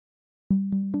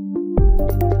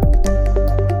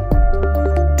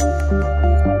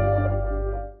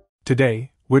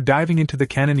Today, we're diving into the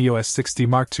Canon EOS 60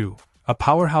 Mark II, a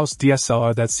powerhouse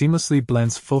DSLR that seamlessly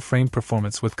blends full-frame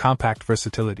performance with compact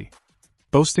versatility.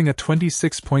 Boasting a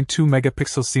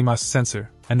 26.2-megapixel CMOS sensor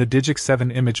and a Digic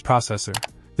 7 image processor,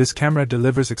 this camera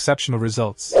delivers exceptional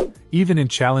results, even in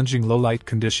challenging low-light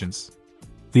conditions.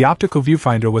 The optical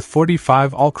viewfinder with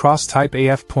 45 all-cross type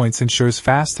AF points ensures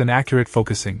fast and accurate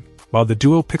focusing, while the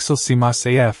dual-pixel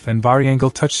CMOS AF and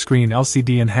vari-angle touchscreen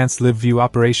LCD enhance live-view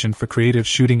operation for creative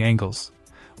shooting angles.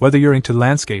 Whether you're into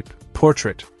landscape,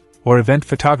 portrait, or event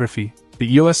photography,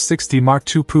 the EOS 60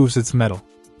 Mark II proves its mettle.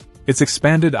 Its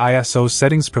expanded ISO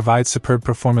settings provide superb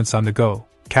performance on the go,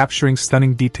 capturing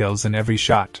stunning details in every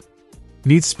shot.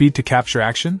 Need speed to capture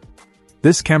action?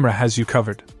 This camera has you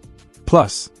covered.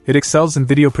 Plus, it excels in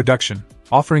video production,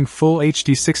 offering full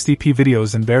HD 60p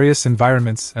videos in various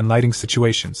environments and lighting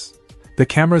situations. The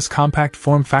camera's compact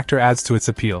form factor adds to its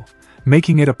appeal,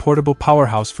 making it a portable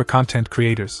powerhouse for content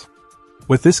creators.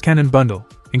 With this Canon bundle,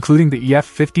 including the EF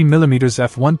 50mm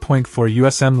f1.4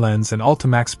 USM lens and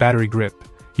Ultimax battery grip,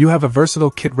 you have a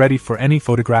versatile kit ready for any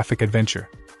photographic adventure.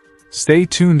 Stay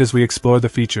tuned as we explore the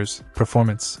features,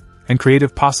 performance, and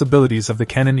creative possibilities of the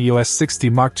Canon EOS 60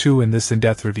 Mark II in this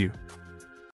in-depth review.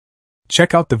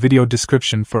 Check out the video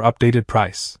description for updated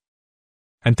price.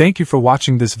 And thank you for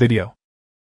watching this video.